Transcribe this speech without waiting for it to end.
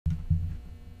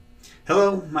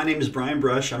Hello, my name is Brian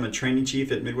Brush. I'm a training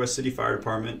chief at Midwest City Fire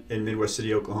Department in Midwest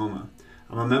City, Oklahoma.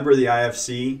 I'm a member of the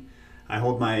IAFC. I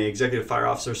hold my Executive Fire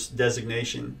Officer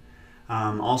designation.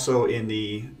 Also in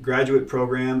the graduate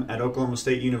program at Oklahoma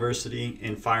State University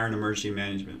in Fire and Emergency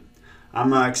Management.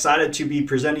 I'm excited to be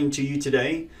presenting to you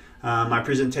today. My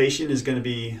presentation is going to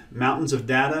be Mountains of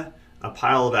Data, a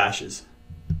Pile of Ashes.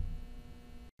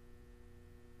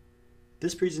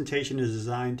 This presentation is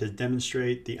designed to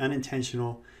demonstrate the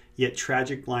unintentional yet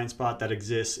tragic blind spot that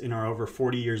exists in our over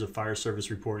 40 years of fire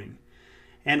service reporting,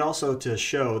 and also to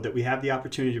show that we have the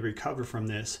opportunity to recover from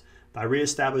this by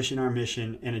reestablishing our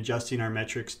mission and adjusting our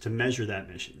metrics to measure that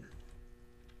mission.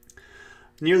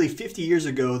 Nearly 50 years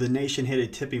ago, the nation hit a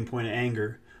tipping point of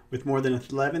anger, with more than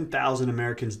 11,000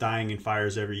 Americans dying in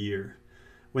fires every year.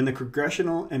 When the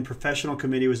Congressional and Professional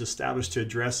Committee was established to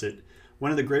address it,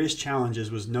 one of the greatest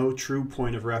challenges was no true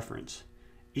point of reference.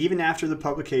 Even after the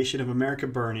publication of America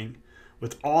Burning,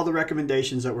 with all the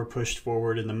recommendations that were pushed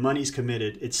forward and the monies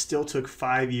committed, it still took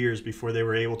 5 years before they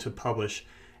were able to publish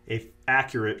an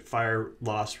accurate fire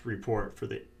loss report for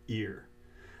the year.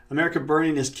 America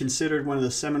Burning is considered one of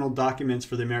the seminal documents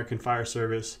for the American Fire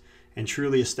Service and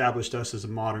truly established us as a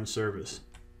modern service.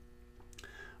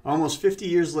 Almost 50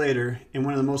 years later, in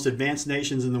one of the most advanced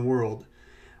nations in the world,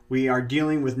 we are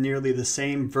dealing with nearly the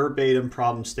same verbatim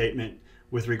problem statement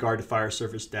with regard to fire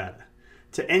service data.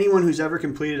 To anyone who's ever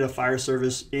completed a fire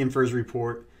service INFRS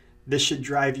report, this should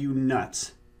drive you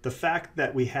nuts. The fact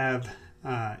that we have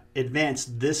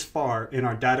advanced this far in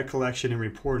our data collection and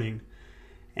reporting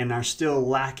and are still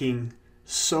lacking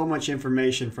so much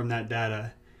information from that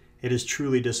data, it is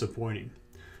truly disappointing.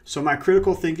 So my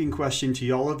critical thinking question to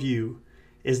all of you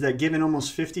is that given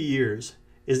almost 50 years,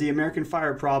 is the American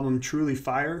fire problem truly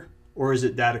fire, or is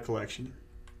it data collection?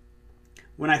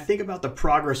 When I think about the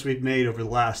progress we've made over the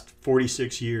last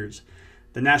 46 years,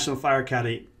 the National Fire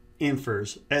Academy,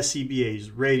 INFRS,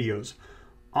 SCBAs, radios,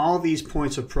 all these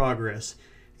points of progress,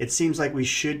 it seems like we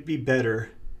should be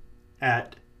better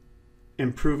at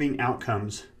improving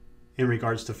outcomes in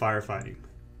regards to firefighting.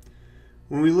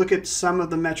 When we look at some of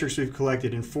the metrics we've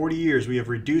collected, in 40 years we have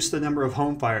reduced the number of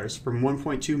home fires from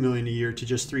 1.2 million a year to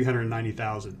just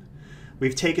 390,000.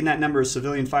 We've taken that number of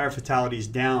civilian fire fatalities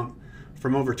down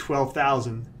from over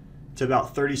 12,000 to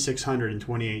about 3,600 in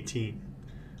 2018.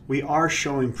 We are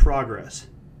showing progress,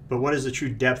 but what is the true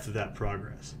depth of that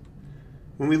progress?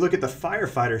 When we look at the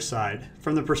firefighter side,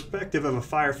 from the perspective of a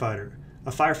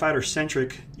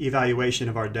firefighter-centric evaluation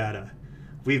of our data,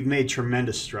 we've made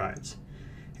tremendous strides.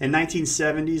 In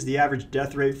 1970s, the average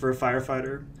death rate for a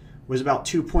firefighter was about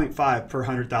 2.5 per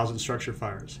 100,000 structure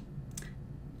fires.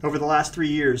 Over the last 3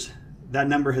 years, that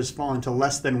number has fallen to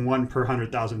less than 1 per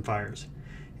 100,000 fires.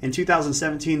 In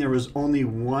 2017, there was only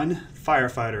one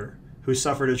firefighter who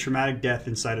suffered a traumatic death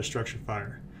inside a structure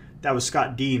fire. That was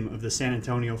Scott Deem of the San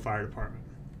Antonio Fire Department.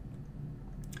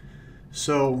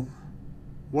 So,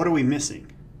 what are we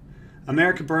missing?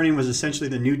 America Burning was essentially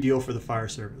the New Deal for the fire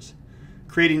service,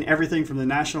 creating everything from the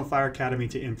National Fire Academy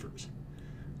to INFRS.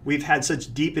 We've had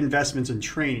such deep investments in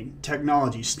training,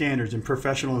 technology, standards, and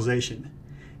professionalization.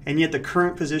 And yet the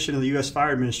current position of the U.S.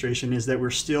 Fire Administration is that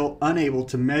we're still unable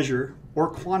to measure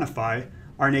or quantify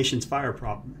our nation's fire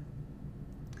problem.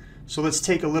 So let's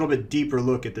take a little bit deeper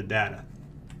look at the data.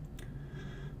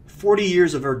 40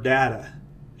 years of our data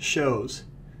shows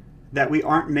that we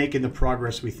aren't making the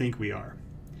progress we think we are.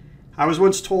 I was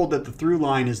once told that the through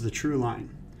line is the true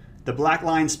line. The black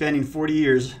line spanning 40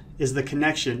 years is the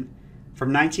connection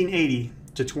from 1980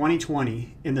 to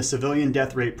 2020 in the civilian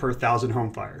death rate per 1,000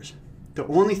 home fires. The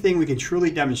only thing we can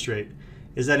truly demonstrate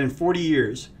is that in 40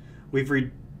 years, we've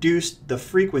reduced the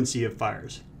frequency of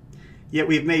fires, yet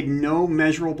we've made no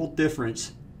measurable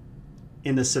difference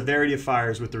in the severity of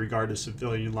fires with regard to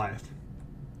civilian life.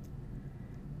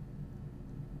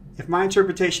 If my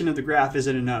interpretation of the graph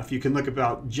isn't enough, you can look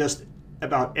about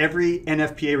every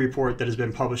NFPA report that has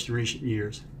been published in recent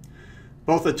years.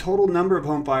 Both the total number of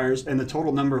home fires and the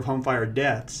total number of home fire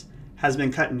deaths has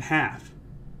been cut in half.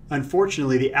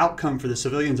 Unfortunately, the outcome for the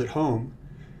civilians at home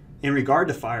in regard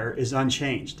to fire is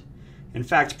unchanged. In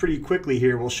fact, pretty quickly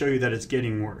here, we'll show you that it's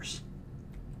getting worse.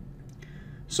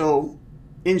 So,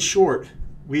 in short,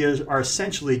 we are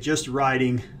essentially just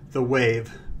riding the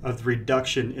wave of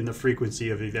reduction in the frequency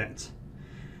of events.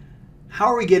 How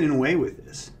are we getting away with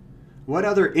this? What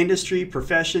other industry,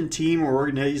 profession, team, or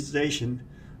organization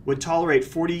would tolerate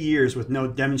 40 years with no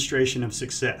demonstration of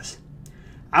success?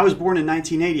 I was born in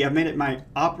 1980. I've made it my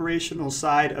operational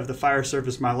side of the fire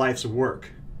service my life's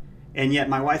work. And yet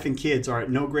my wife and kids are at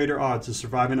no greater odds of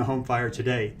surviving a home fire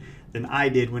today than I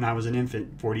did when I was an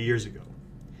infant 40 years ago.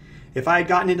 If I had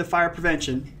gotten into fire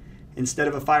prevention instead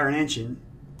of a fire engine,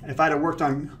 if I'd have worked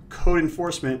on code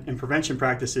enforcement and prevention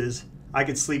practices, I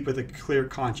could sleep with a clear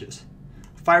conscience.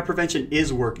 Fire prevention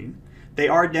is working. They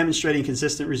are demonstrating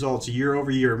consistent results year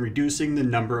over year in reducing the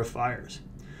number of fires.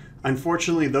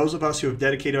 Unfortunately, those of us who have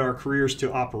dedicated our careers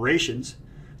to operations,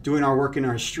 doing our work in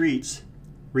our streets,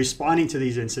 responding to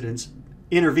these incidents,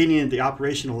 intervening at the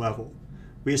operational level,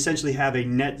 we essentially have a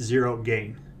net zero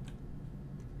gain.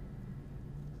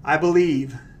 I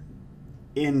believe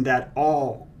in that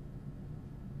all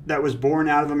that was born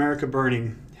out of America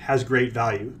burning has great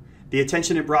value. The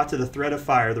attention it brought to the threat of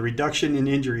fire, the reduction in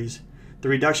injuries, the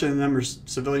reduction in the number of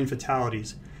civilian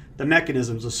fatalities, the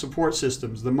mechanisms, the support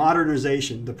systems, the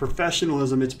modernization, the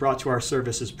professionalism it's brought to our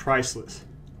service is priceless.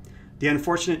 The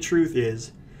unfortunate truth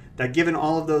is that given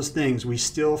all of those things, we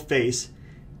still face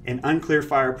an unclear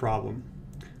fire problem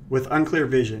with unclear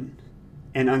vision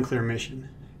and unclear mission.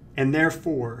 And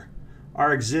therefore,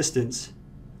 our existence,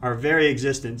 our very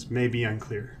existence, may be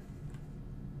unclear.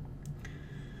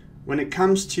 When it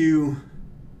comes to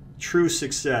true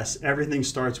success, everything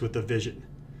starts with a vision,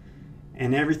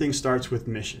 and everything starts with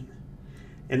mission.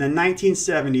 In the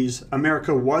 1970s,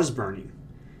 America was burning.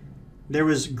 There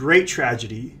was great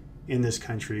tragedy in this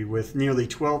country with nearly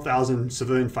 12,000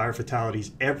 civilian fire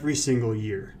fatalities every single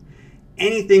year.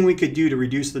 Anything we could do to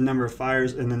reduce the number of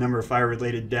fires and the number of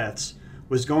fire-related deaths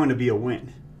was going to be a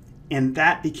win. And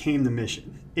that became the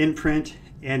mission, in print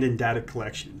and in data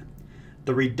collection.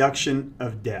 The reduction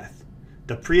of death.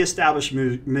 The pre-established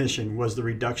mission was the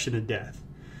reduction of death.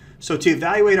 So to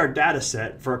evaluate our data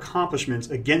set for accomplishments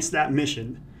against that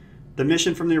mission, the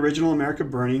mission from the original America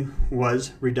burning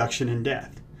was reduction in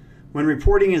death. When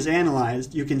reporting is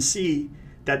analyzed, you can see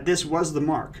that this was the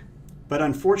mark, but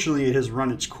unfortunately it has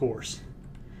run its course.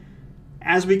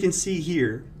 As we can see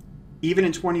here, even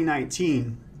in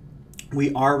 2019,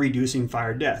 we are reducing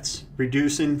fire deaths.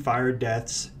 Reducing fire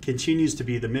deaths continues to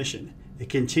be the mission. It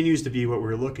continues to be what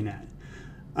we're looking at.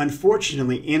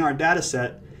 Unfortunately, in our data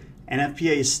set,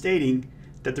 NFPA is stating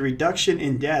that the reduction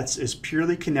in deaths is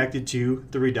purely connected to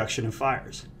the reduction of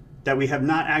fires, that we have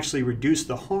not actually reduced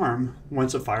the harm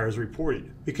once a fire is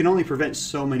reported. We can only prevent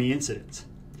so many incidents.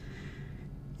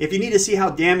 If you need to see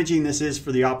how damaging this is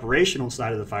for the operational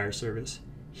side of the fire service,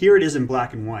 here it is in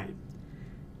black and white.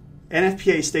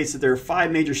 NFPA states that there are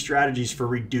 5 major strategies for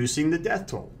reducing the death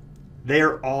toll. They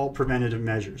are all preventative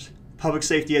measures. Public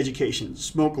safety education,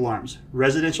 smoke alarms,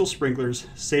 residential sprinklers,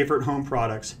 safer at home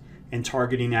products, and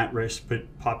targeting at-risk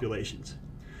populations.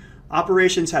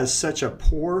 Operations has such a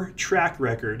poor track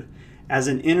record as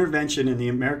an intervention in the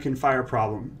American fire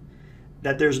problem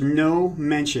that there's no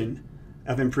mention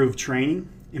of improved training,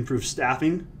 improved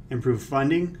staffing, improved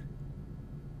funding,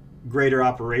 greater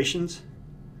operations.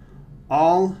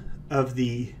 All of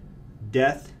the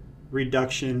death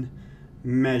reduction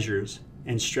measures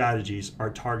and strategies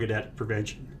are targeted at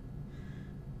prevention.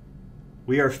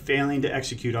 We are failing to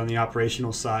execute on the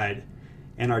operational side,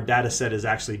 and our data set is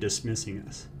actually dismissing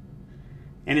us.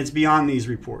 And it's beyond these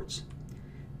reports.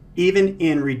 Even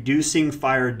in reducing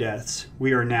fire deaths,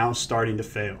 we are now starting to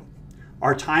fail.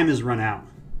 Our time has run out.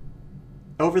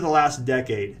 Over the last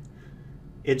decade,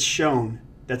 it's shown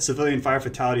that civilian fire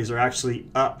fatalities are actually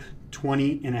up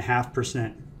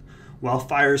 20.5%, while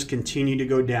fires continue to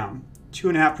go down.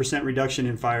 2.5% reduction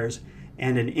in fires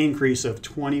and an increase of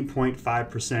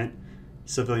 20.5%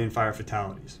 civilian fire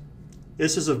fatalities.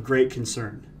 This is of great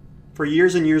concern. For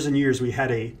years and years and years, we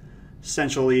had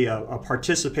essentially a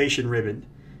participation ribbon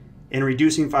in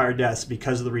reducing fire deaths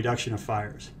because of the reduction of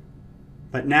fires.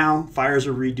 But now fires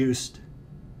are reduced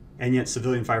and yet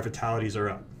civilian fire fatalities are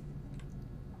up.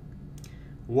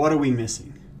 What are we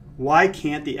missing? Why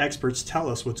can't the experts tell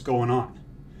us what's going on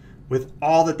with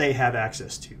all that they have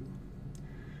access to?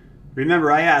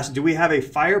 Remember, I asked, do we have a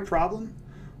fire problem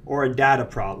or a data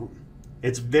problem?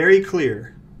 It's very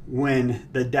clear when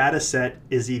the data set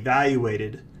is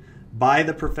evaluated by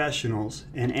the professionals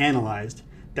and analyzed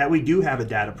that we do have a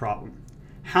data problem.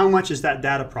 How much is that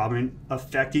data problem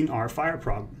affecting our fire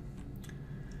problem?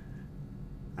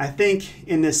 I think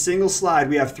in this single slide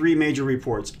we have 3 major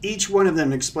reports, each one of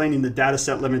them explaining the data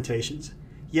set limitations,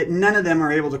 yet none of them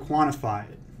are able to quantify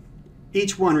it.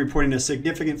 Each one reporting a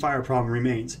significant fire problem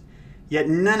remains, yet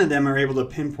none of them are able to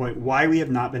pinpoint why we have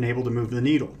not been able to move the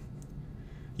needle.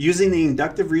 Using the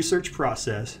inductive research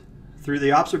process, through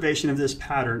the observation of this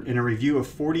pattern in a review of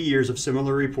 40 years of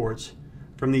similar reports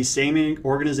from these same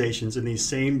organizations and these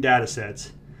same data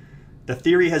sets, the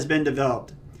theory has been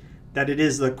developed that it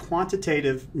is the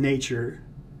quantitative nature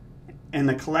and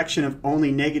the collection of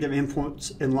only negative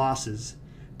inputs and losses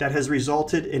that has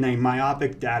resulted in a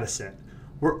myopic data set.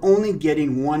 We're only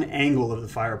getting one angle of the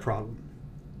fire problem.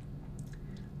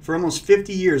 For almost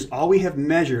 50 years, all we have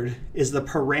measured is the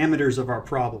parameters of our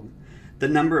problem: the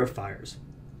number of fires,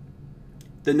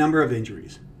 the number of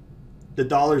injuries, the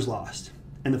dollars lost,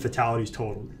 and the fatalities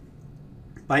totaled.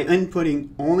 By inputting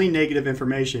only negative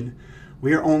information,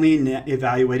 we are only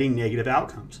evaluating negative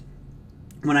outcomes.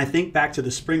 When I think back to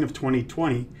the spring of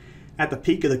 2020, at the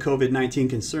peak of the COVID-19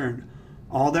 concern,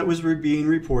 all that was being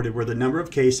reported were the number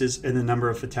of cases and the number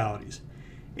of fatalities.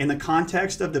 In the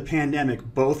context of the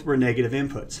pandemic, both were negative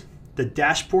inputs. The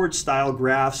dashboard-style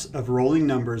graphs of rolling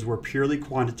numbers were purely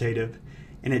quantitative,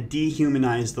 and it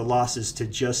dehumanized the losses to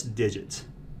just digits.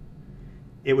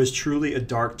 It was truly a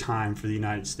dark time for the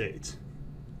United States.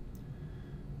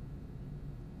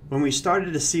 When we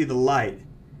started to see the light,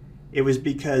 it was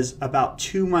because about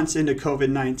 2 months into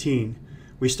COVID-19,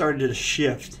 we started to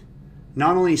shift,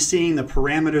 not only seeing the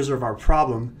parameters of our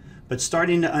problem, but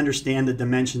starting to understand the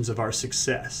dimensions of our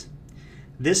success.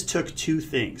 This took two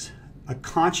things: a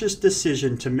conscious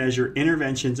decision to measure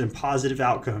interventions and positive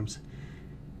outcomes,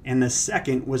 and the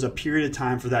second was a period of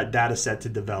time for that data set to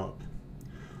develop.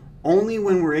 Only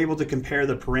when we're able to compare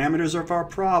the parameters of our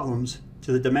problems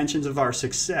to the dimensions of our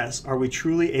success are we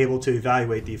truly able to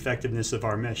evaluate the effectiveness of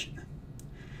our mission.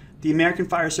 The American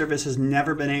Fire Service has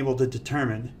never been able to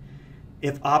determine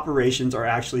if operations are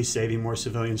actually saving more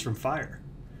civilians from fire,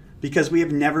 because we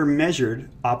have never measured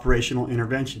operational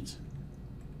interventions.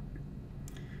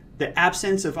 The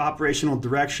absence of operational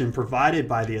direction provided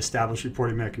by the established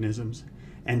reporting mechanisms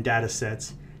and data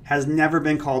sets has never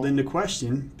been called into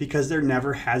question because there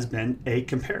never has been a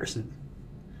comparison.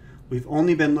 We've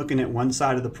only been looking at one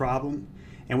side of the problem,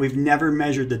 and we've never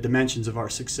measured the dimensions of our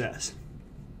success.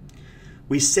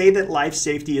 We say that life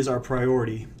safety is our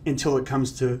priority until it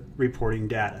comes to reporting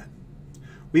data.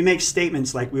 We make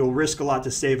statements like we will risk a lot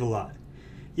to save a lot.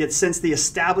 Yet since the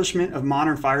establishment of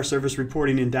modern fire service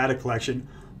reporting and data collection,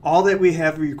 all that we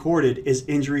have recorded is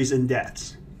injuries and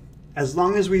deaths. As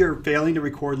long as we are failing to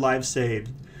record lives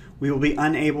saved, we will be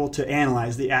unable to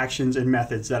analyze the actions and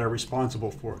methods that are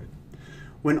responsible for it.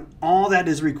 When all that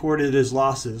is recorded is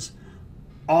losses,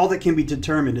 all that can be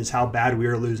determined is how bad we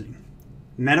are losing.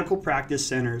 Medical practice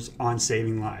centers on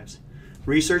saving lives.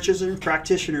 Researchers and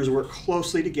practitioners work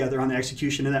closely together on the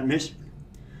execution of that mission.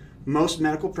 Most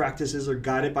medical practices are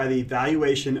guided by the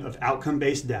evaluation of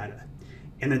outcome-based data,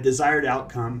 and the desired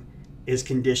outcome is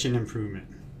condition improvement.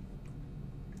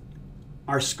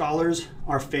 Our scholars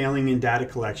are failing in data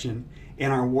collection,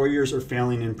 and our warriors are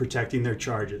failing in protecting their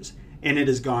charges, and it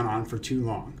has gone on for too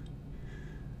long.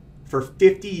 For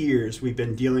 50 years, we've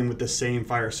been dealing with the same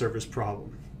fire service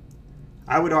problem.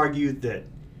 I would argue that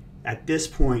at this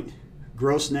point,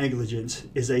 gross negligence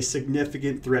is a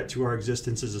significant threat to our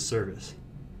existence as a service,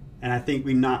 and I think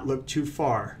we not look too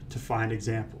far to find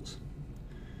examples.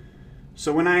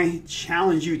 So when I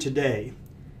challenge you today,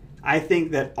 I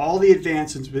think that all the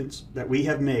advancements that we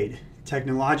have made,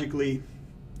 technologically,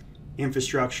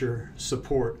 infrastructure,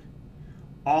 support,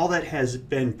 all that has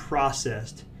been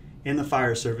processed in the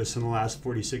fire service in the last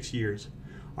 46 years,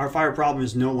 our fire problem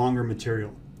is no longer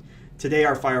material. Today,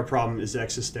 our fire problem is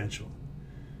existential.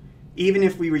 Even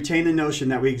if we retain the notion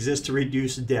that we exist to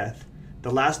reduce death,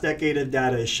 the last decade of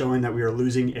data is showing that we are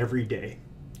losing every day.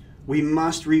 We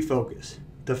must refocus.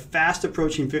 The fast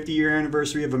approaching 50-year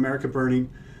anniversary of America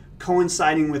burning,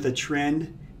 coinciding with a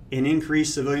trend in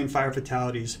increased civilian fire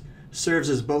fatalities, serves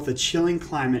as both a chilling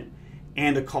climate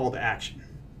and a call to action.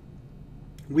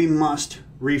 We must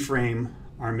reframe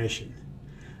our mission.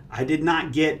 I did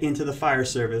not get into the fire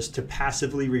service to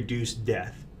passively reduce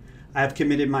death. I have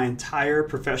committed my entire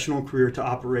professional career to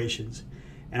operations,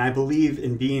 and I believe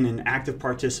in being an active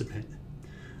participant.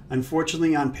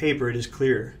 Unfortunately, on paper, it is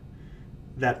clear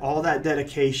that all that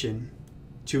dedication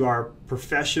to our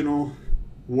professional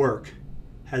work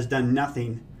has done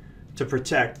nothing to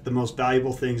protect the most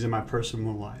valuable things in my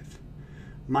personal life.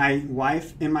 My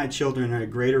wife and my children are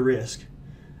at greater risk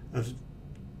of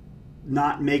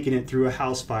not making it through a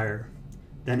house fire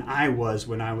than I was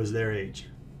when I was their age.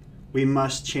 We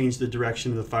must change the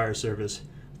direction of the fire service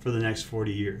for the next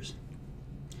 40 years.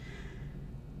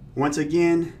 Once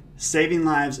again, saving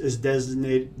lives is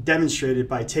demonstrated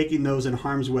by taking those in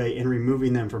harm's way and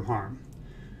removing them from harm,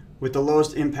 with the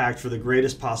lowest impact for the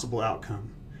greatest possible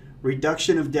outcome.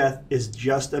 Reduction of death is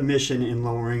just a mission in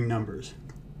lowering numbers.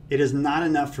 It is not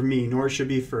enough for me, nor should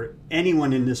be for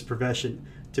anyone in this profession,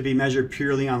 to be measured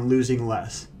purely on losing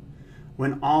less,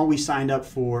 when all we signed up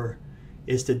for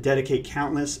is to dedicate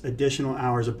countless additional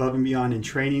hours above and beyond in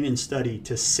training and study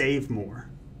to save more.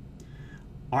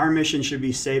 Our mission should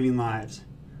be saving lives.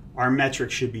 Our metric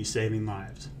should be saving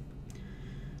lives.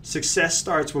 Success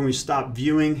starts when we stop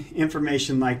viewing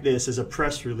information like this as a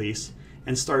press release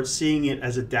and start seeing it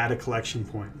as a data collection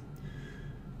point.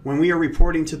 When we are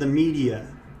reporting to the media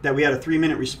that we had a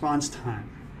 3-minute response time,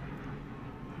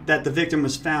 that the victim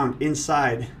was found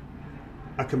inside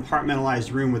a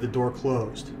compartmentalized room with the door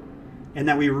closed, and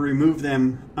that we removed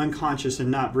them unconscious and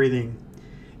not breathing,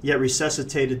 yet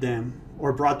resuscitated them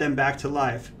or brought them back to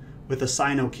life with a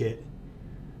cyno kit.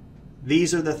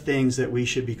 These are the things that we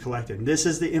should be collecting. This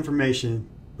is the information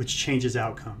which changes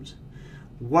outcomes.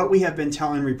 What we have been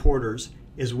telling reporters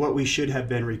is what we should have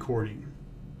been recording.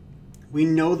 We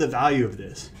know the value of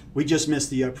this. We just missed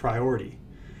the priority.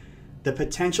 The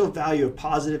potential value of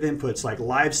positive inputs like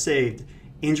lives saved,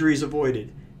 injuries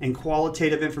avoided, and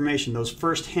qualitative information, those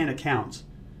first-hand accounts.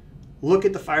 Look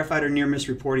at the firefighter near-miss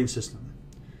reporting system.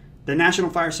 The National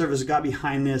Fire Service got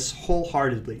behind this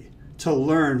wholeheartedly to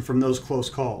learn from those close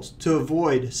calls, to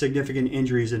avoid significant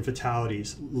injuries and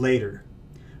fatalities later.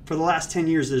 For the last 10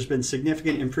 years, there's been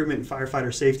significant improvement in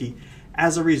firefighter safety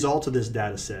as a result of this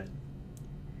data set.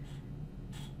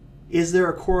 Is there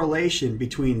a correlation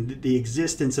between the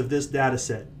existence of this data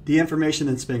set, the information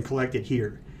that's been collected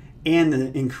here, and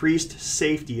the increased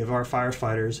safety of our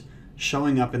firefighters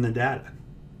showing up in the data?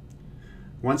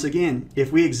 Once again,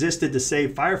 if we existed to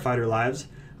save firefighter lives,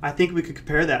 I think we could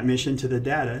compare that mission to the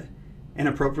data and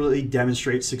appropriately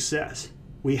demonstrate success.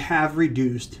 We have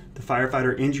reduced the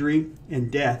firefighter injury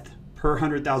and death per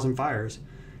 100,000 fires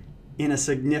in a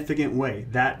significant way.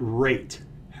 That rate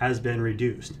has been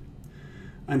reduced.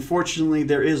 Unfortunately,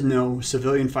 there is no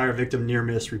civilian fire victim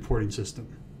near-miss reporting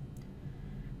system.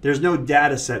 There's no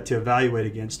data set to evaluate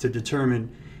against to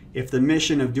determine if the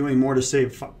mission of doing more to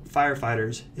save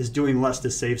firefighters is doing less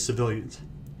to save civilians.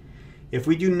 If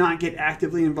we do not get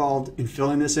actively involved in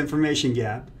filling this information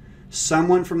gap,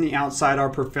 someone from the outside our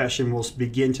profession will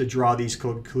begin to draw these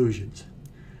conclusions.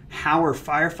 How are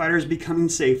firefighters becoming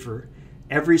safer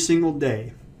every single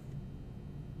day,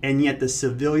 and yet the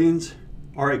civilians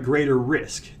are at greater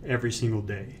risk every single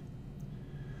day?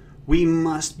 We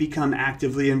must become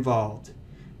actively involved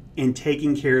in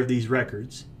taking care of these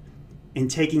records, in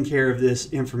taking care of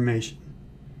this information,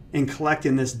 and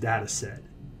collecting this data set.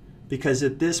 Because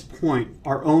at this point,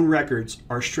 our own records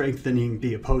are strengthening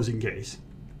the opposing case.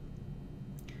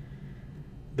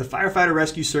 The Firefighter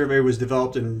Rescue Survey was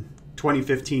developed in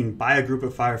 2015 by a group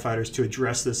of firefighters to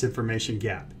address this information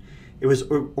gap. It was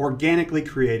organically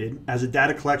created as a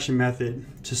data collection method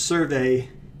to survey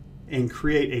and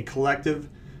create a collective,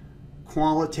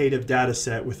 qualitative data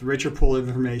set with richer pool of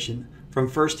information from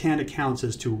first-hand accounts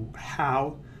as to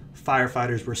how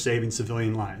firefighters were saving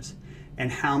civilian lives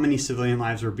and how many civilian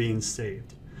lives were being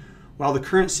saved. While the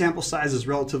current sample size is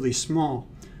relatively small,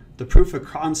 the proof of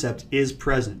concept is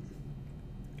present.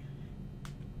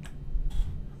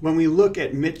 When we look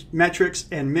at metrics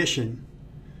and mission,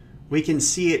 we can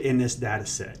see it in this data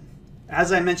set.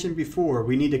 As I mentioned before,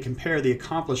 we need to compare the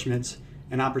accomplishments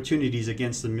and opportunities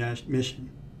against the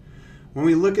mission. When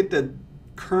we look at the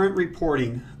current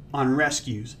reporting on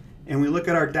rescues and we look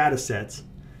at our data sets,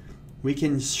 we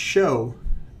can show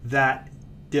that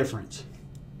difference.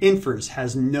 INFRS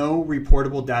has no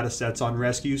reportable data sets on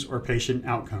rescues or patient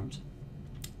outcomes.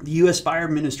 The U.S. Fire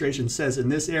Administration says in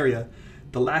this area,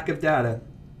 the lack of data,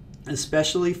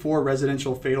 especially for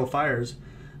residential fatal fires,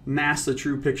 masks the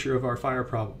true picture of our fire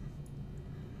problem.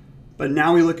 But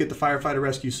now we look at the Firefighter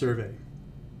Rescue Survey.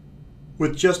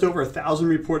 With just over 1,000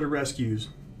 reported rescues,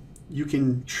 you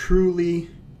can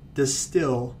truly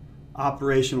distill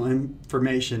operational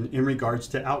information in regards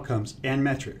to outcomes and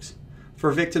metrics.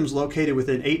 For victims located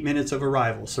within 8 minutes of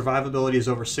arrival, survivability is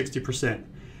over 60%,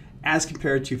 as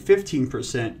compared to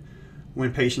 15%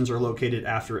 when patients are located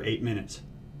after 8 minutes.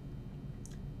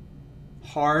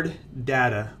 Hard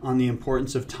data on the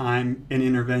importance of time and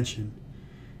intervention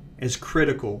is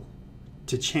critical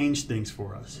to change things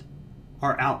for us,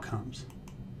 our outcomes.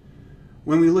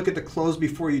 When we look at the Close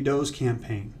Before You Doze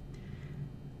campaign,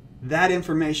 that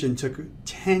information took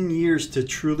 10 years to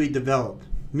truly develop,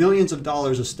 millions of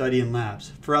dollars of study in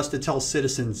labs for us to tell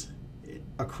citizens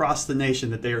across the nation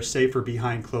that they are safer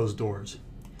behind closed doors.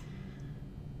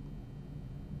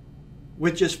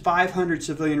 With just 500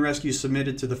 civilian rescues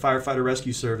submitted to the Firefighter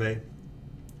Rescue Survey,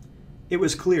 it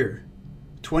was clear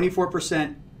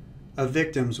 24% of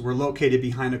victims were located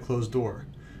behind a closed door.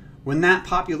 When that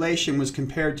population was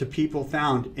compared to people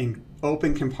found in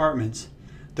open compartments,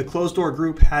 the closed door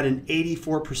group had an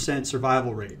 84%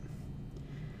 survival rate.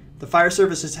 The fire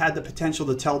service has had the potential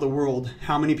to tell the world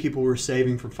how many people we're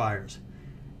saving from fires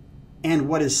and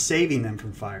what is saving them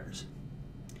from fires.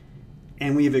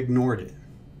 And we've ignored it.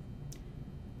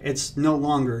 It's no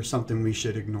longer something we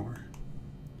should ignore.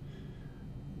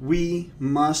 We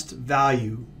must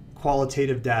value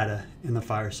qualitative data in the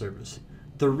fire service,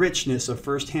 the richness of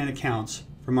firsthand accounts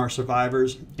from our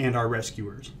survivors and our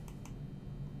rescuers.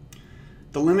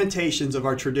 The limitations of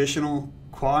our traditional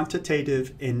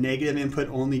quantitative and negative input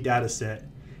only data set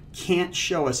can't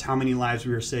show us how many lives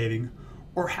we are saving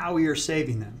or how we are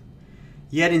saving them.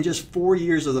 Yet in just 4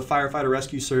 years of the Firefighter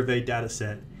Rescue Survey data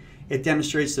set, it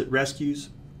demonstrates that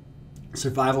rescues,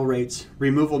 survival rates,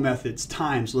 removal methods,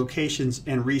 times, locations,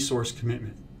 and resource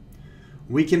commitment.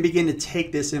 We can begin to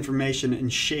take this information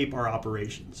and shape our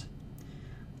operations.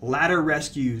 Ladder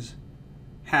rescues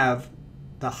have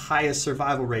the highest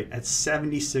survival rate at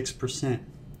 76%.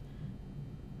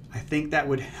 I think that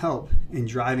would help in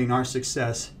driving our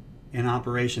success in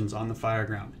operations on the fire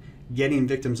ground, getting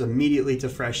victims immediately to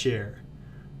fresh air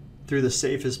through the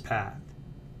safest path.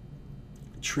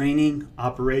 Training,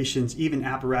 operations, even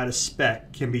apparatus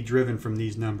spec can be driven from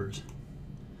these numbers.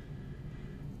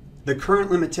 The current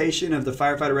limitation of the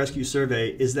Firefighter Rescue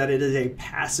Survey is that it is a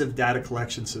passive data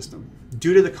collection system.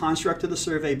 Due to the construct of the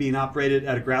survey being operated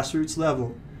at a grassroots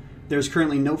level, there is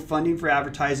currently no funding for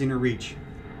advertising or reach.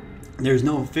 There is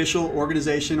no official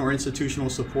organization or institutional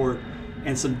support,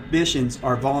 and submissions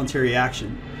are voluntary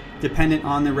action, dependent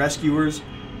on the rescuers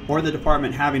or the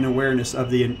department having awareness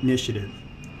of the initiative.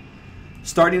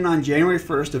 Starting on January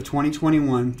 1st of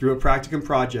 2021 through a practicum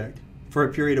project for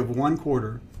a period of 1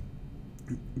 quarter,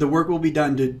 the work will be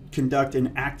done to conduct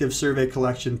an active survey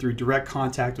collection through direct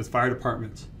contact with fire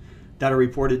departments that are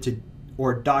reported to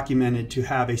or documented to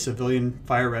have a civilian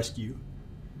fire rescue.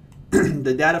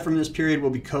 The data from this period will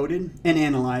be coded and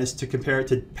analyzed to compare it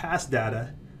to past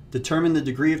data, determine the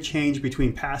degree of change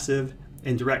between passive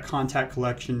and direct contact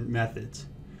collection methods.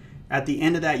 At the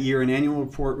end of that year, an annual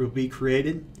report will be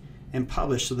created and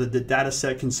published so that the data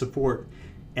set can support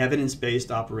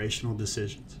evidence-based operational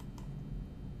decisions.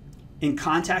 In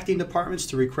contacting departments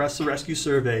to request the rescue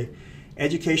survey,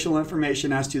 educational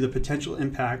information as to the potential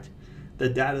impact the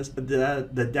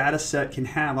data set can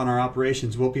have on our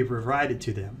operations will be provided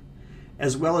to them,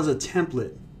 as well as a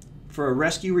template for a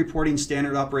rescue reporting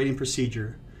standard operating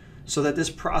procedure so that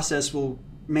this process will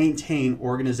maintain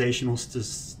organizational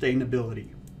sustainability.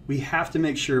 We have to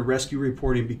make sure rescue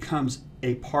reporting becomes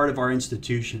a part of our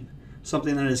institution,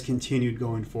 something that is continued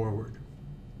going forward.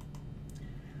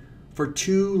 For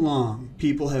too long,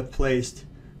 people have placed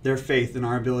their faith in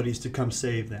our abilities to come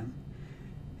save them.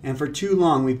 And for too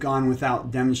long, we've gone without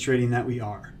demonstrating that we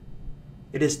are.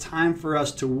 It is time for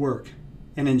us to work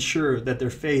and ensure that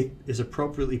their faith is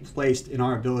appropriately placed in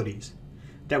our abilities,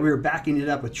 that we are backing it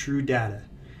up with true data,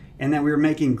 and that we are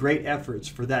making great efforts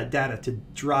for that data to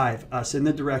drive us in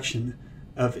the direction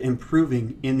of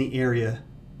improving in the area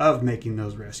of making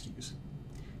those rescues.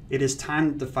 It is time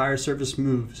that the fire service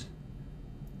moves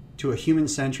to a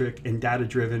human-centric and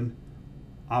data-driven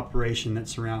operation that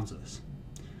surrounds us.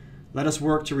 Let us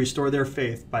work to restore their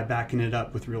faith by backing it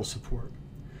up with real support.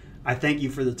 I thank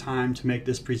you for the time to make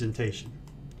this presentation.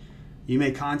 You may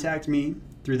contact me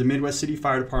through the Midwest City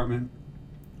Fire Department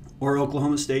or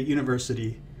Oklahoma State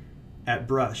University at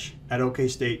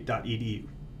brush@okstate.edu.